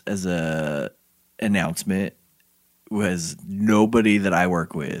 just as a announcement, was nobody that I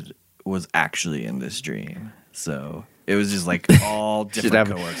work with was actually in this dream. So it was just all different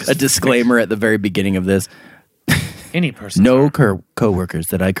coworkers. A disclaimer at the very beginning of this. Any person. No coworkers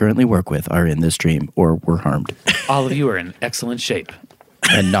that I currently work with are in this dream or were harmed. All of you are in excellent shape.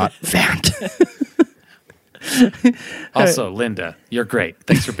 And not fat. Also, Linda, you're great.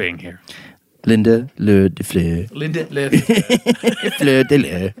 Thanks for being here. Linda Le de Fleur. Linda Le de Fleur. Fleur de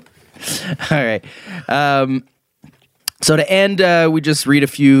Le. All right. So to end, we just read a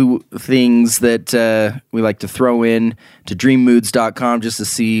few things that we like to throw in to dreammoods.com just to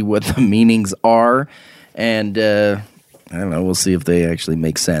see what the meanings are. And I don't know, we'll see if they actually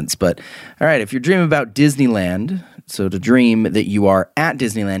make sense. But all right, if you're dreaming about Disneyland, so to dream that you are at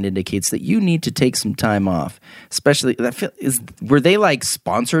Disneyland indicates that you need to take some time off. Especially, were they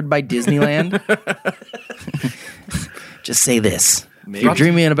sponsored by Disneyland? Just say this. If you're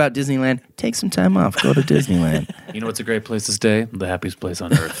dreaming about Disneyland, take some time off. Go to Disneyland. You know what's a great place to stay? The happiest place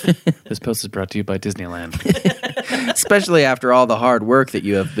on earth. This post is brought to you by Disneyland. Especially after all the hard work that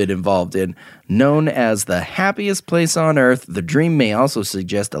you have been involved in. Known as the happiest place on earth, the dream may also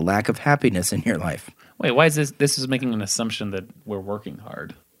suggest a lack of happiness in your life. Wait, why is this? This is making an assumption that we're working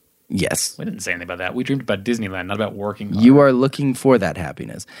hard. Yes. We didn't say anything about that. We dreamed about Disneyland, not about working hard. You are looking for that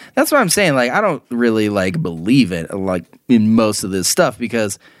happiness. That's what I'm saying. I don't really believe it in most of this stuff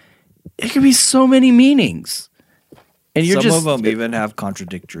because it could be so many meanings. And some of them even have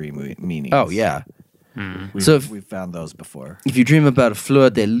contradictory meanings. Oh, yeah. We've found those before. If you dream about a fleur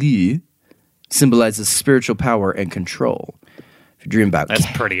de lis, symbolizes spiritual power and control. If you dream about That's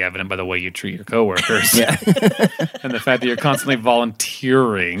pretty evident by the way you treat your coworkers. Yeah. And the fact that you're constantly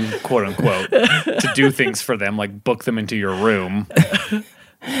volunteering, quote unquote, to do things for them, like book them into your room.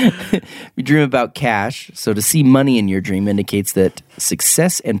 You dream about cash, so to see money in your dream indicates that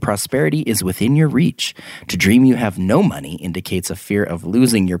success and prosperity is within your reach. To dream you have no money indicates a fear of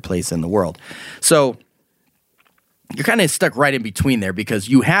losing your place in the world. So you're kind of stuck right in between there because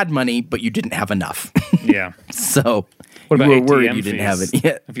you had money, but you didn't have enough. Yeah. So what about you were ATM worried you fees? didn't have it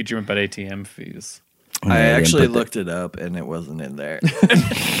yet. If you dream about ATM fees. I actually looked it up and it wasn't in there.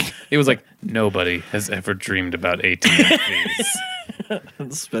 It was like, nobody has ever dreamed about ATM fees.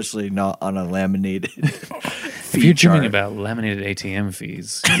 Especially not on a laminated If you're dreaming about laminated ATM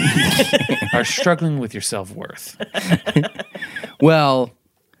fees, you are struggling with your self-worth. Well,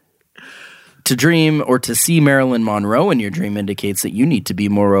 to dream or to see Marilyn Monroe in your dream indicates that you need to be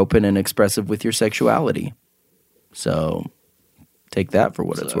more open and expressive with your sexuality. So take that for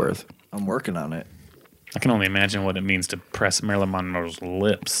what it's worth. I'm working on it. I can only imagine what it means to press Marilyn Monroe's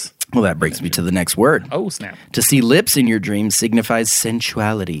lips. Well, that brings me to the next word. Oh, snap. To see lips in your dream signifies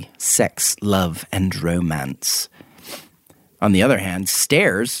sensuality, sex, love, and romance. On the other hand,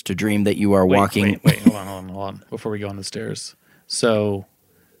 stairs, to dream that you are walking... Wait, hold on. Before we go on the stairs. So,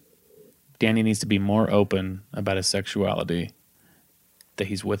 Danny needs to be more open about his sexuality, that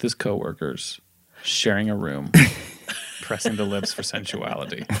he's with his coworkers, sharing a room, pressing the lips for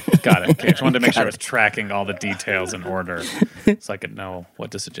sensuality. Got it. Okay, I just wanted to make sure I was tracking all the details in order so I could know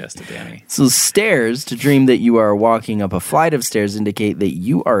what to suggest to Danny. So stairs, to dream that you are walking up a flight of stairs, indicate that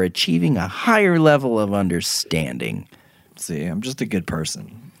you are achieving a higher level of understanding. See, I'm just a good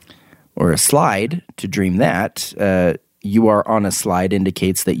person. Or a slide, to dream that you are on a slide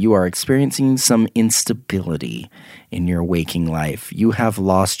indicates that you are experiencing some instability in your waking life. You have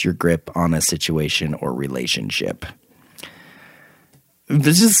lost your grip on a situation or relationship.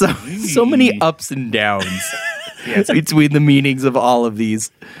 There's just so many ups and downs between the meanings of all of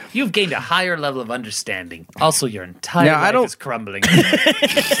these. You've gained a higher level of understanding. Also, your entire life is crumbling.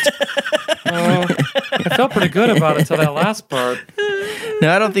 I felt pretty good about it till that last part.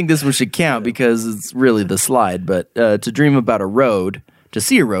 Now, I don't think this one should count because it's really the slide, but to dream about a road, to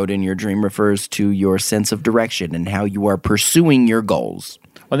see a road in your dream refers to your sense of direction and how you are pursuing your goals.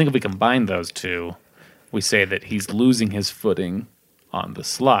 I think if we combine those two, we say that he's losing his footing on the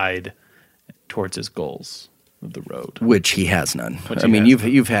slide towards his goals of the road. Which he has none.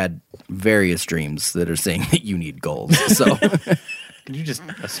 You've had various dreams that are saying that you need goals, so... Can you just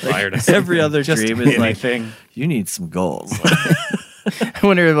aspire to every other dream is anything? Like, you need some goals. I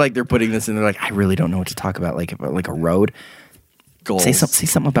wonder if like they're putting this in. They're like, I really don't know what to talk about. Like a road. Goals. Say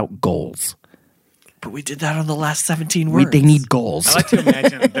something about goals. But we did that on the last 17 words. They need goals. I like to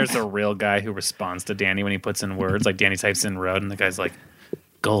imagine there's a real guy who responds to Danny when he puts in words. Like Danny types in road, and the guy's like,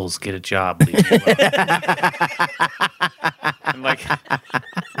 "Goals, get a job, leave me alone." And like.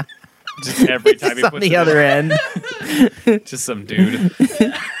 Just every time he puts on the other end. Just some dude.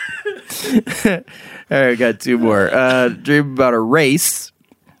 All right, got two more. Dream about a race,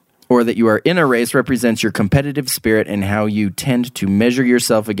 or that you are in a race, represents your competitive spirit and how you tend to measure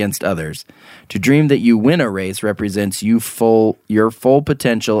yourself against others. To dream that you win a race represents your full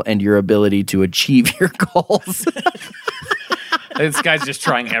potential and your ability to achieve your goals. This guy's just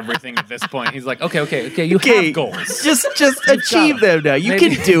trying everything at this point. He's like, okay, you have goals. Just achieve them now. You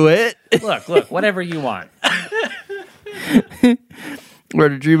can do it. Look, whatever you want. Or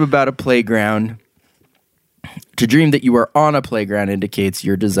to dream about a playground. To dream that you are on a playground indicates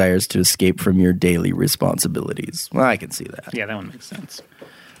your desires to escape from your daily responsibilities. Well, I can see that. Yeah, that one makes sense.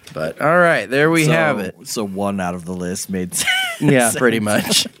 But all right, there we have it. So one out of the list made sense. Yeah, pretty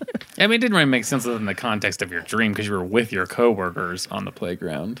much. I mean, it didn't really make sense in the context of your dream because you were with your coworkers on the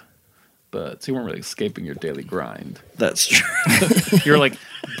playground. But so you weren't really escaping your daily grind. That's true. You're like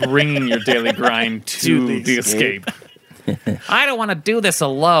bringing your daily grind to the escape. I don't want to do this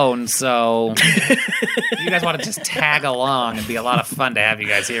alone, so you guys want to just tag along. It'd be a lot of fun to have you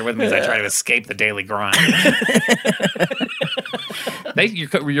guys here with me as I try to escape the daily grind.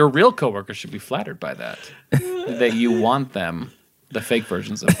 Your real coworkers should be flattered by that. That you want them, the fake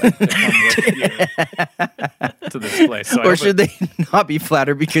versions of them, to come with you to this place. So or should they not be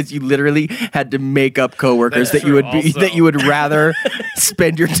flattered because you literally had to make up coworkers that you would rather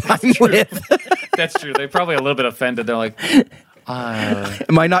spend your time with? That's true. They're probably a little bit offended. They're like,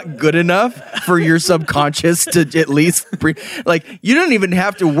 am I not good enough? for your subconscious to at least like, you don't even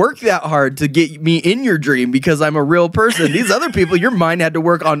have to work that hard to get me in your dream because I'm a real person. These other people, your mind had to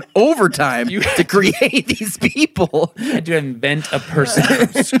work on overtime to create these people. You had to invent a person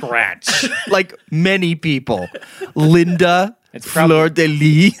from scratch. Like many people. Linda, Fleur de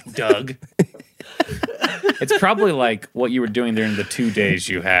Lis, Doug. It's probably like what you were doing during the 2 days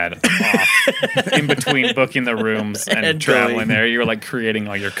you had off in between booking the rooms and traveling there. You were like creating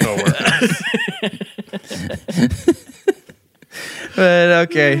all your coworkers. But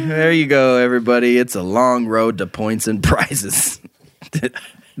okay, there you go, everybody. It's a long road to points and prizes. That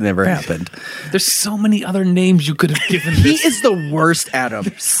never happened. There's so many other names you could have given He this. is the worst, Adam.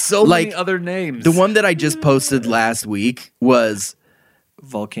 So many other names. The one that I just posted last week was...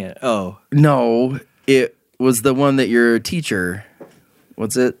 Volcan. Oh. No, it was the one that your teacher...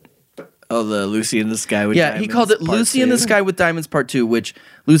 What's it? Oh, the Lucy in the Sky with Diamonds. Yeah, he called it Lucy in the Sky with Diamonds Part 2, which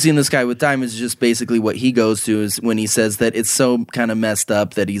Lucy in the Sky with Diamonds is just basically what he goes to is when he says that it's so kind of messed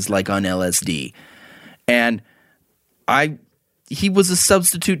up that he's like on LSD. And he was a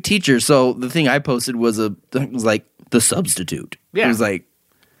substitute teacher, so the thing I posted was like the substitute. Yeah. It was like...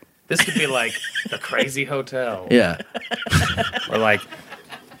 This could be like the Crazy Hotel. Yeah. Or like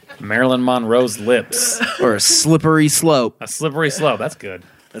Marilyn Monroe's lips. Or a slippery slope. A slippery slope. That's good.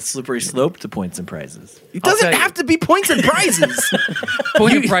 A slippery slope to points and prizes. It doesn't have to be points and prizes.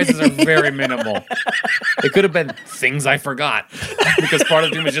 Point and prizes are very minimal. It could have been things I forgot. Because part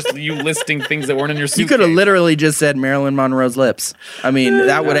of the game is just you listing things that weren't in your suitcase. You could have literally just said Marilyn Monroe's lips. I mean,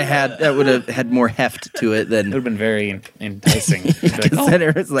 that would have had more heft to it than... It would have been very enticing. Like, then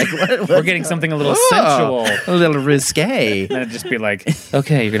it was like, what? We're getting something a little sensual. A little risque. Then it'd just be like,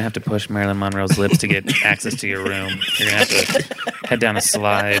 okay, you're going to have to push Marilyn Monroe's lips to get access to your room. You're going to have to head down a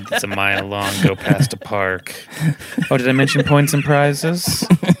slide. It's a mile long, go past a park. Oh, did I mention points and prizes?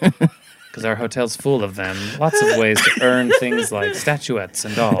 Because our hotel's full of them. Lots of ways to earn things like statuettes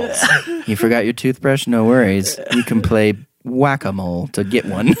and dolls. You forgot your toothbrush? No worries. You can play whack-a-mole to get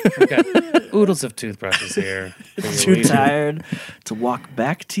one. We've got oodles of toothbrushes here. Too tired to walk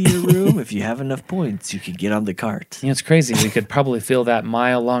back to your room? If you have enough points, you can get on the cart. You know, it's crazy. We could probably fill that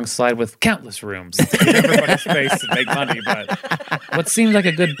mile-long slide with countless rooms. Give everybody space to make money, but what seemed like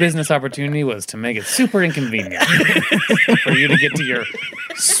a good business opportunity was to make it super inconvenient for you to get to your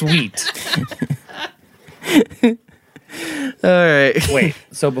suite. All right. Wait,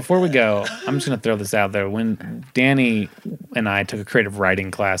 so before we go, I'm just going to throw this out there. When Danny and I took a creative writing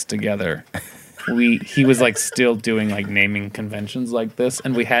class together, he was like still doing like naming conventions like this,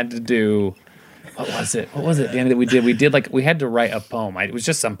 and we had to do... What was it, Danny, that we did? We had to write a poem. It was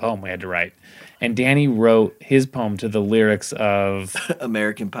just some poem we had to write. And Danny wrote his poem to the lyrics of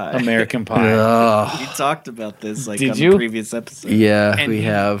American Pie. American Pie. We talked about this like Did on you? the previous episode. Yeah, And we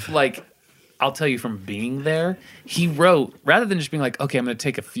have. Like, I'll tell you from being there, he wrote, rather than just being like, okay, I'm going to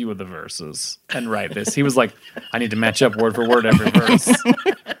take a few of the verses and write this, he was like, I need to match up word for word every verse.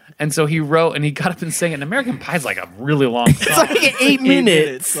 And so he wrote, and he got up and sang it. And American Pie's like a really long song. It's like 8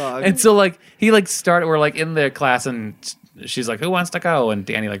 minutes. Song. And so like he like started, we're like in the class, and she's like, who wants to go? And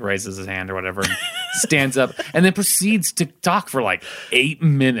Danny like raises his hand or whatever and stands up and then proceeds to talk for like 8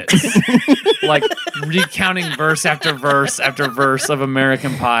 minutes. Like recounting verse after verse after verse of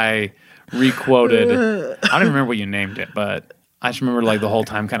American Pie requoted. I don't even remember what you named it, but I just remember like the whole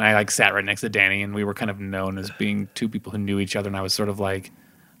time I like sat right next to Danny, and we were kind of known as being two people who knew each other, and I was sort of like,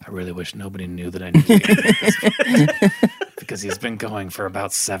 I really wish nobody knew that I knew Danny. Because he's been going for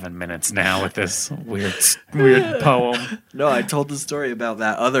about 7 minutes now with this weird poem. No, I told the story about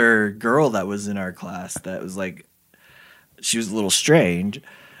that other girl that was in our class that was like, she was a little strange,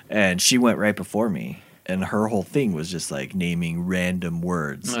 and she went right before me, and her whole thing was just like naming random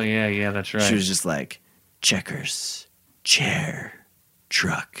words. Oh, yeah, that's right. She was just like, checkers, chair,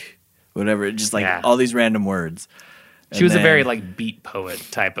 truck, whatever, just like all these random words. She was a very like beat poet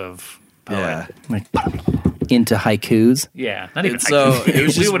type of poet. Yeah. Like, into haikus. Yeah, not even So haiku. it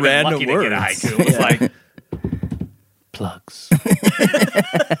was just we would have been random lucky words. to get a haiku. It was like plugs,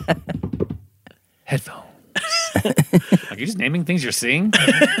 headphones. Like, you're just naming things you're seeing.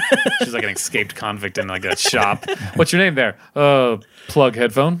 She's like an escaped convict in like a shop. What's your name there? Plug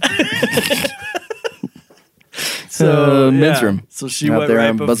headphone. So men's room. So she out went there right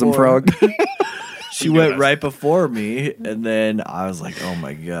on before. Bosom Frog. She went right before me, and then I was like, "Oh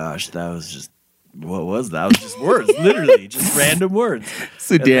my gosh, that was just what was that? It was just words, literally, just random words."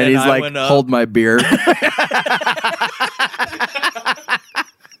 So And Danny's then I like, went up. hold my beer.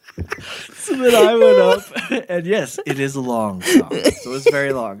 So then I went up, and yes, it is a long song, so it's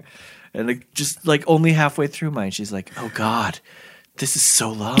very long, and just like only halfway through mine, she's like, "Oh God, this is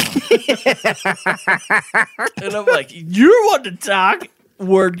so long. And I'm like, you're one to talk,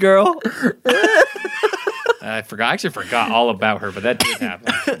 word girl. I actually forgot all about her, but that did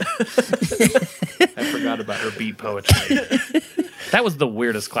happen. I forgot about her beat poetry. That was the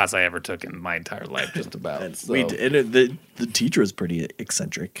weirdest class I ever took in my entire life, just about. So. The teacher was pretty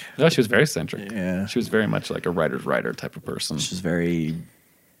eccentric. No, she was very eccentric. Yeah. She was very much like a writer's writer type of person. She was very,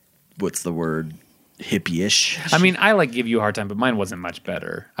 what's the word, hippie-ish. I mean, I give you a hard time, but mine wasn't much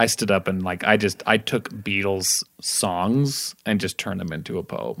better. I stood up and I took Beatles songs and just turned them into a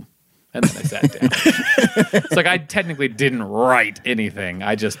poem. And then I sat down. It's I technically didn't write anything.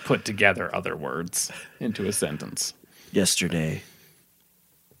 I just put together other words into a sentence. Yesterday,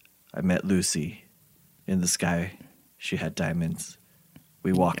 I met Lucy in the sky. She had diamonds.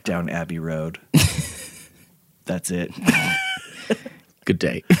 We walked down Abbey Road. That's it. Good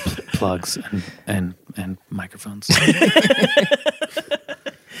day. Plugs and microphones.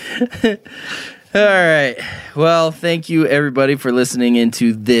 All right. Well, thank you everybody for listening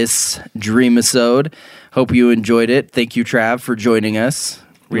into this Dreamisode. Hope you enjoyed it. Thank you, Trav, for joining us.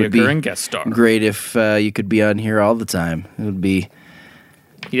 Reoccurring guest star. Great if you could be on here all the time. It would be.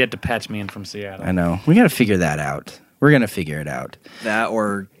 You'd have to patch me in from Seattle. I know. We got to figure that out. We're going to figure it out. That,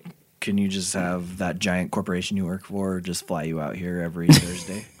 or can you just have that giant corporation you work for just fly you out here every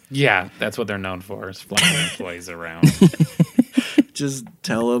Thursday? Yeah, that's what they're known for, is flying their employees around. Just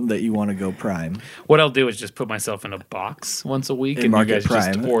tell them that you want to go Prime. What I'll do is just put myself in a box once a week, and you guys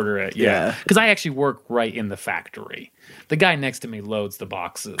Prime. just order it. Yeah, because I actually work right in the factory. The guy next to me loads the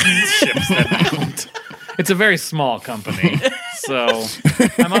boxes and ships them out. It's a very small company, so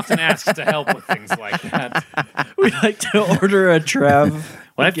I'm often asked to help with things like that. We like to order a Trav.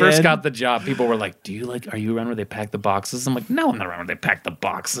 When I first got the job, people were like, are you around where they pack the boxes? I'm like, no, I'm not around where they pack the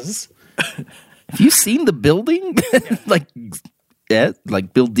boxes. Have you seen the building?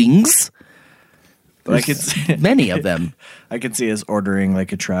 Like buildings? But I could see, many of them. I could see us ordering a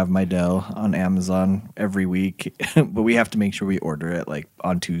Trav Mydell on Amazon every week, but we have to make sure we order it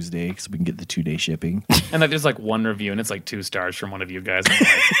on Tuesday so we can get the 2-day shipping. And there's one review, and it's 2 stars from one of you guys.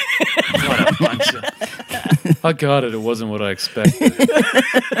 I'm what a bunch of... I got it. It wasn't what I expected.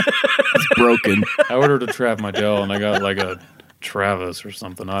 It's broken. I ordered a Trav Mydell, and I got a Travis or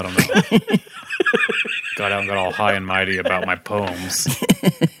something. I don't know. Got out and got all high and mighty about my poems.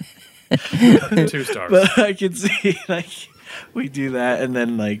 2 stars. But I can see we do that, and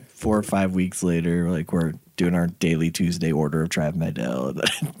then 4 or 5 weeks later, we're doing our daily Tuesday order of Trav Mydell.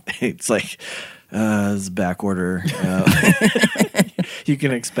 It's it's back order. You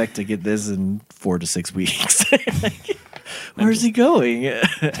can expect to get this in 4 to 6 weeks. Where's he going?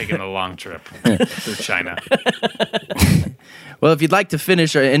 Taking a long trip through China. Well, if you'd like to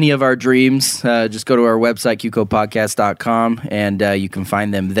finish any of our dreams, just go to our website, QCOpodcast.com, and you can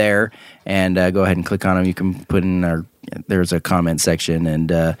find them there. And go ahead and click on them. You can put in there's a comment section, and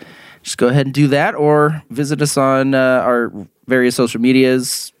just go ahead and do that. Or visit us on our various social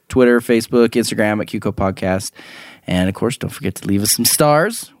medias, Twitter, Facebook, Instagram at QCO Podcast. And, of course, don't forget to leave us some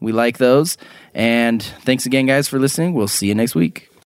stars. We like those. And thanks again, guys, for listening. We'll see you next week.